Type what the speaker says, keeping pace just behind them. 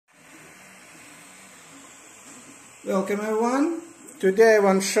Welcome everyone. Today I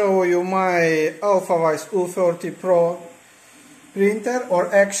want to show you my Alfawise U30 PRO printer,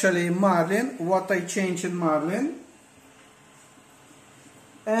 or actually Marlin, what I changed in Marlin.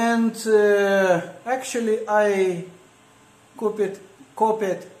 And actually I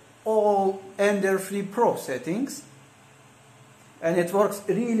copied all Ender 3 Pro settings, and it works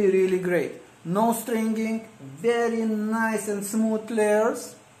really great. No stringing, very nice and smooth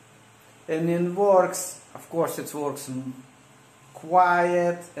layers, and it works, of course it works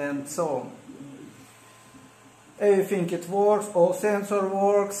quiet and so on. Everything it works, all sensor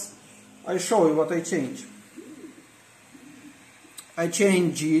works. I show you what I change. I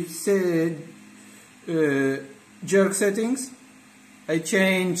change jerk settings. I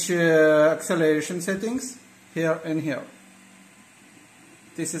change acceleration settings here and here.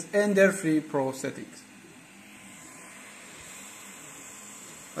 This is Ender 3 Pro settings.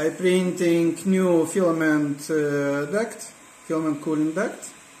 I printing new filament filament cooling duct,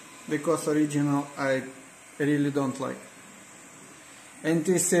 because original I really don't like. And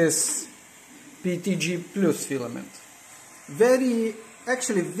this is PTG plus filament.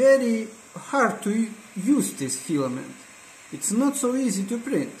 Actually very hard to use this filament. It's not so easy to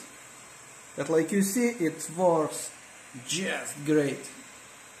print, but like you see, it works just great.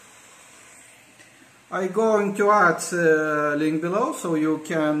 I'm going to add a link below so you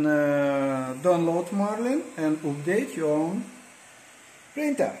can download Marlin and update your own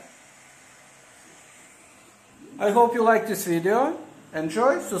printer. I hope you like this video.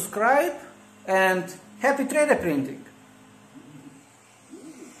 Enjoy, subscribe, and happy 3D printing!